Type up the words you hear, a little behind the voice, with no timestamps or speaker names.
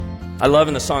I love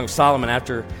in the Song of Solomon,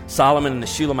 after Solomon and the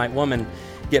Shulamite woman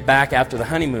get back after the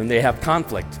honeymoon, they have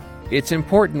conflict. It's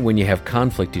important when you have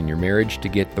conflict in your marriage to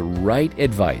get the right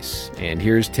advice. And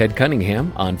here's Ted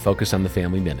Cunningham on Focus on the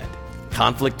Family Minute.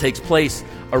 Conflict takes place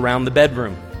around the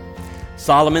bedroom.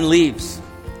 Solomon leaves.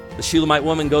 The Shulamite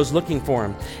woman goes looking for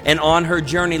him. And on her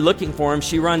journey looking for him,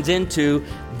 she runs into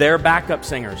their backup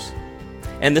singers.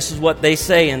 And this is what they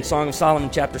say in Song of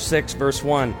Solomon chapter 6, verse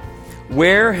 1.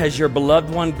 Where has your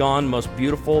beloved one gone, most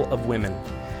beautiful of women?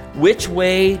 Which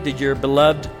way did your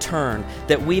beloved turn,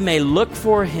 that we may look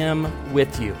for him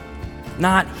with you?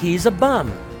 Not, he's a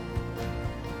bum.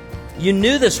 You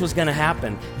knew this was going to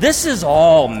happen. This is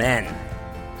all men.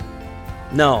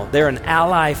 No, they're an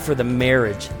ally for the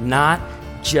marriage, not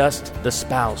just the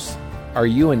spouse. Are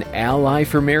you an ally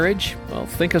for marriage? Well,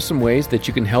 think of some ways that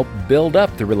you can help build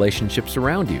up the relationships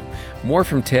around you. More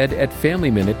from Ted at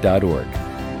FamilyMinute.org.